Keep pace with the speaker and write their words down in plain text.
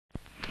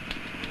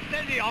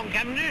Steady on,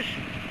 Cavendish.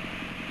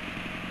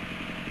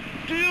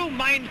 Do you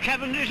mind,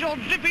 Cavendish? You're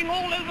dripping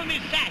all over me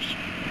sash.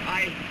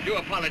 I do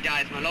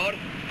apologise, my lord.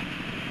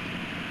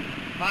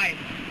 I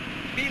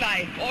feel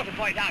I ought to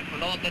point out,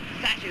 my lord, that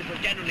sashes were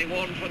generally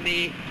worn from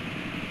the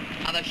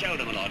other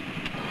shoulder, my lord.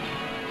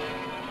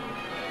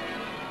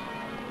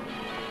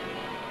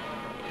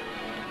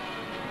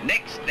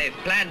 Next, they've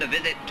planned a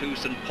visit to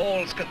St.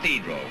 Paul's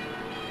Cathedral,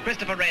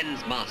 Christopher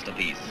Wren's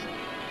masterpiece,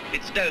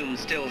 its dome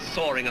still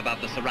soaring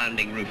above the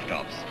surrounding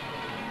rooftops.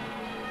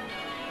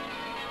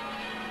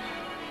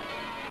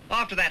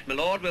 After that, my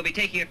lord, we'll be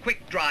taking a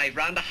quick drive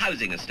round a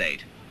housing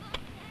estate,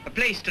 a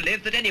place to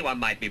live that anyone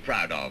might be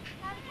proud of,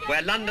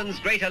 where London's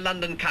Greater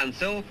London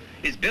Council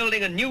is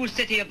building a new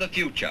city of the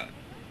future.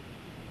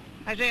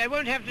 I say, I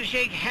won't have to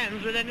shake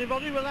hands with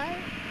anybody, will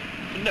I?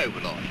 No,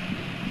 my lord.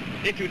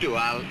 If you do,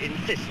 I'll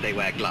insist they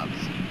wear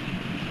gloves.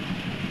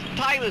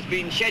 Time has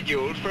been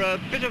scheduled for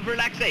a bit of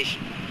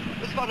relaxation,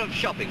 a spot of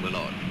shopping, my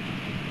lord.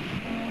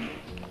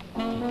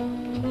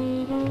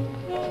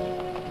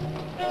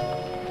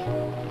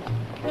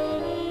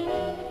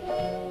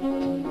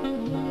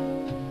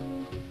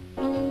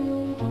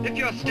 If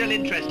you're still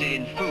interested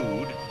in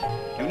food,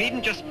 you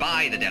needn't just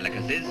buy the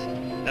delicacies.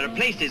 There are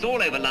places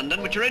all over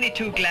London which are only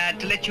too glad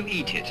to let you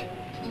eat it.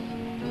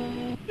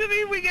 You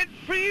mean we get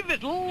free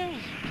victuals?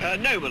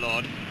 No, my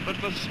lord, but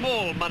for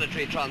small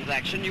monetary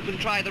transaction, you can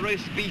try the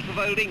roast beef of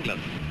Old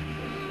England.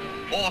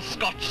 Or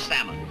Scotch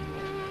salmon.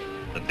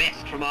 The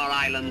best from our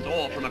islands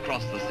or from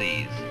across the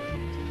seas.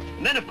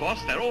 And then, of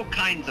course, there are all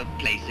kinds of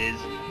places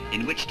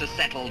in which to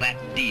settle that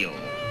deal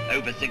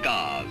over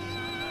cigars.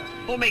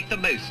 Or make the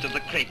most of the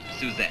crepe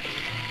suzette.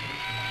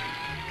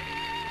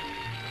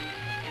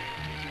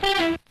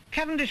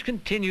 Cavendish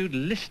continued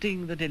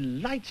listing the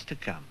delights to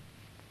come.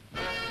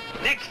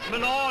 Next, my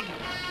lord,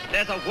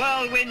 there's a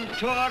whirlwind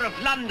tour of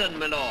London,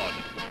 my lord.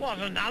 What,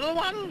 another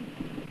one?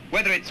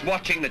 Whether it's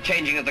watching the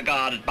changing of the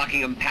guard at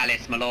Buckingham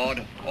Palace, my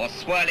lord, or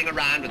swirling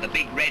around with the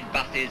big red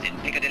buses in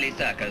Piccadilly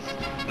Circus,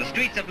 the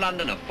streets of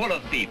London are full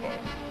of people.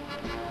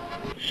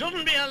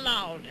 Shouldn't be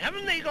allowed.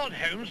 Haven't they got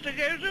homes to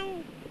go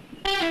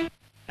to?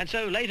 And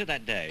so later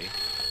that day...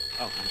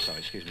 Oh, I'm sorry,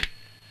 excuse me.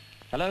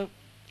 Hello?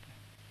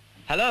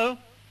 Hello?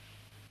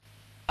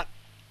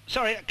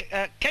 Sorry,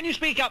 can you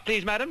speak up,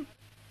 please, madam?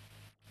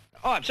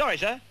 Oh, I'm sorry,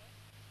 sir.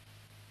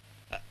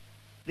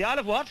 The Isle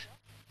of what?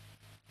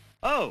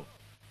 Oh.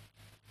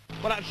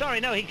 Well, I'm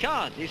sorry, no, he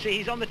can't. You see,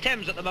 he's on the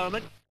Thames at the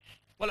moment.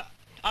 Well,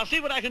 I'll see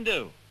what I can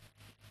do.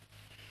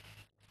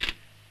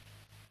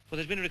 Well,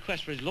 there's been a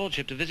request for his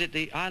lordship to visit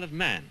the Isle of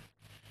Man.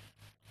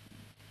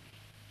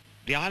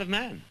 The Isle of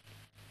Man?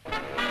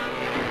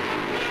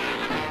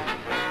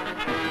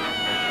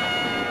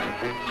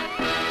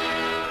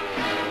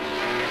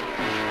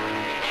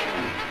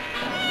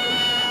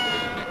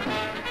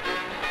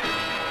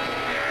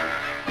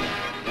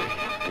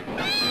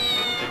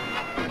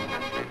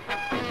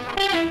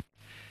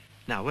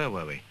 Now, where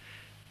were we?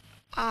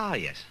 Ah,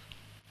 yes.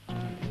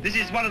 This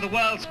is one of the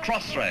world's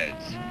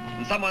crossroads,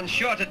 and someone's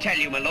sure to tell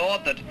you, my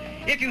lord, that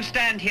if you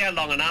stand here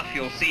long enough,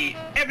 you'll see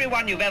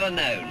everyone you've ever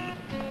known.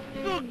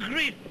 Good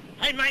grief,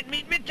 I might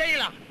meet my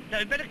tailor. No,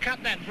 you'd better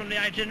cut that from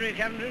the itinerary,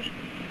 Cavendish.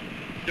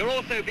 You're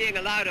also being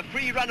allowed a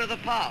free run of the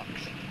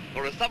parks,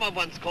 or as someone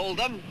once called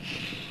them,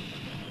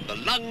 the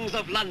lungs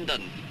of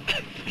London.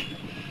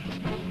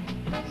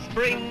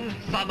 Spring,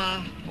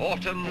 summer,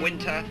 autumn,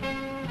 winter.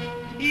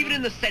 Even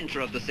in the centre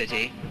of the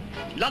city,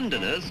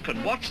 Londoners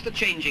can watch the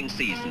changing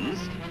seasons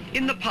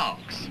in the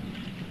parks.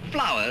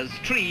 Flowers,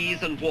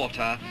 trees and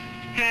water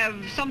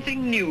have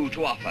something new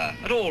to offer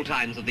at all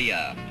times of the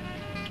year.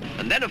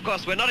 And then, of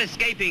course, we're not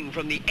escaping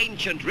from the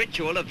ancient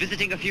ritual of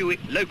visiting a few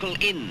local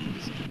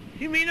inns.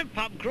 You mean a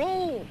pub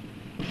crawl?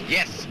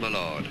 Yes, my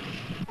lord.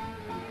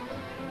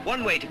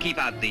 One way to keep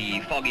out the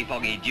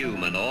foggy dew,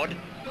 my lord,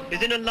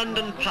 is in a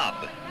London pub.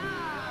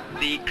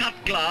 The cut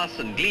glass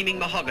and gleaming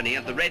mahogany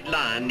of the Red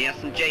Lion near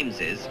St.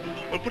 James's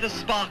will put a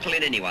sparkle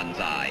in anyone's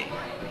eye.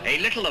 A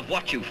little of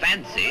what you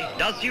fancy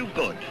does you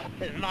good.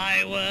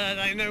 My word,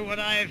 I know what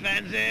I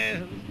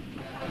fancy.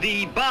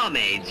 The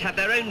barmaids have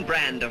their own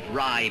brand of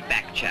rye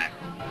backchack.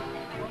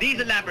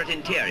 These elaborate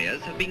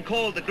interiors have been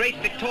called the great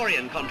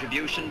Victorian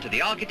contribution to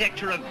the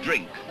architecture of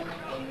drink.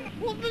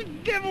 What the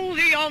devil's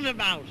he on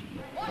about?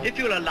 If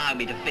you'll allow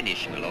me to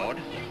finish, my lord.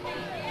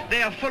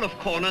 They are full of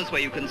corners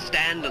where you can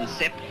stand and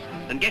sip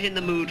and get in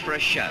the mood for a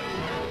show,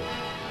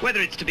 whether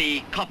it's to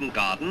be Covent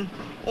Garden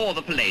or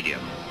the Palladium.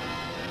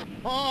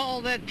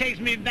 Oh, that takes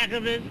me back a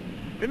bit.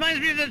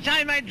 Reminds me of the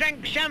time I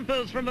drank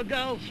shampoos from a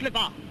girl's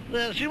slipper.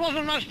 She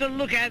wasn't much to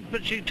look at,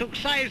 but she took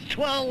size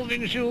 12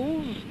 in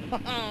shoes.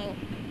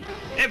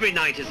 Every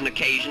night is an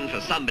occasion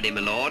for somebody,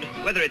 my lord,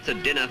 whether it's a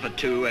dinner for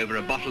two over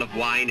a bottle of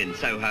wine in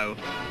Soho,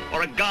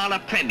 or a gala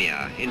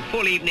premiere in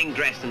full evening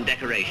dress and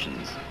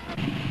decorations.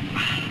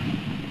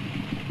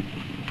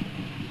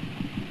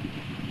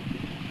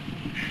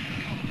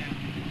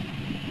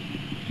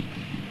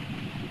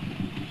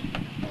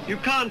 You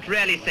can't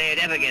really say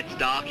it ever gets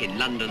dark in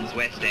London's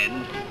West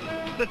End.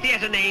 The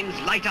theatre names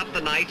light up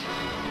the night,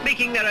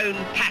 making their own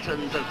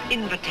patterns of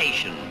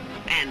invitation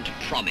and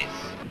promise.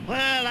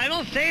 Well, I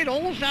must say it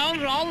all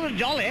sounds rather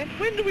jolly.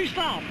 When do we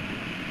start?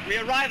 We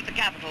arrive at the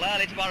capital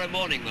early tomorrow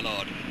morning, my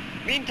lord.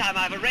 Meantime,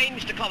 I've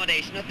arranged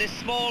accommodation at this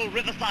small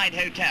riverside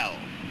hotel.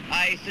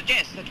 I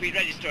suggest that we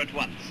register at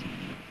once.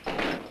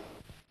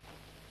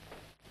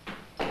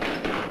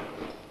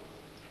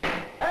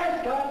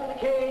 Escort the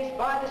keys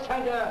by the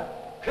tender.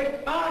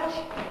 Quick march!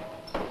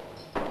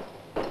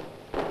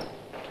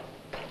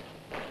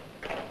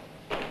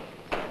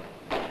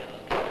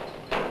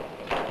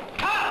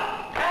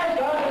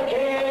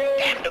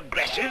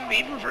 Aggressive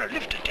even for a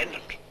lift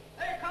attendant.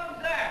 Here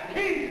comes there.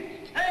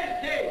 Keys.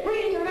 There's key.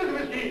 Queen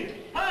Elizabeth keys.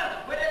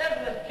 Punch with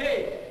Elizabeth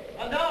key.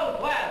 And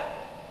those well.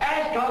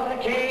 Escort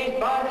the keys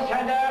by the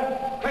tender.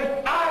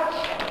 Quick march!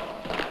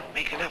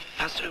 Make enough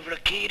fuss over a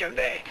key, don't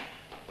they?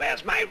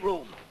 Where's my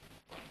room?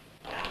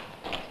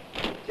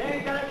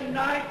 Take that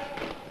tonight.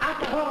 At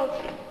the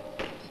house.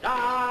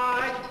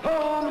 Night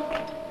home.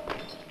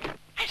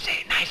 I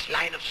say, nice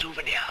line of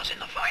souvenirs in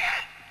the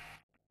foyer.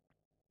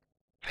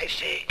 I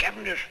say,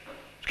 Cavendish,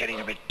 it's getting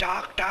a bit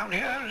dark down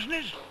here, isn't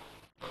it?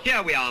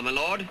 Here we are, my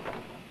lord.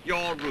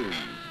 Your room.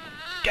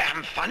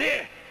 Damn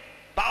funny.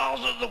 Bars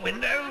at the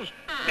windows,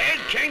 bed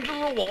chained to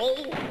the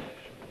wall.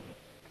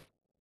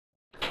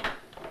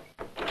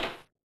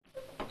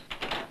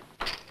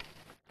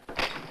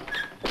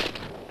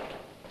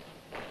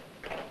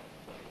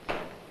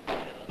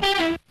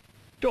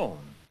 Dawn.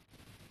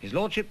 His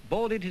lordship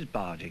boarded his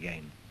barge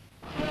again.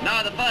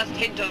 Now the first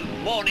hint of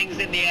morning's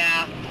in the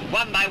air.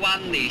 One by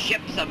one, the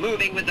ships are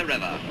moving with the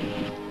river.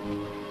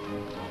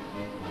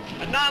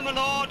 And now, my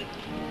lord,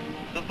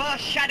 the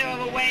first shadow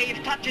of a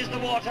wave touches the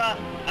water,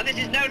 and this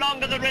is no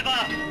longer the river.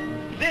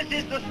 This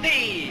is the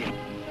sea.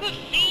 The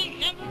sea,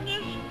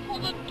 Cavendish?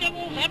 What the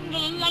devil's happened to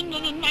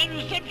London and my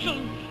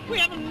reception? We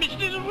haven't missed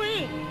it, have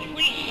we? If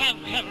we have,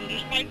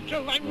 Cavendish, by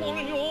Jove, I'm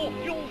warning you all,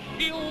 you'll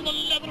feel the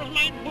leather of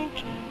my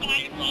boot, and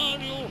I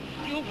warn you,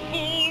 you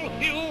fool,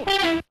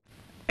 you...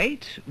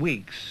 8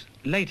 weeks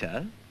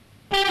later...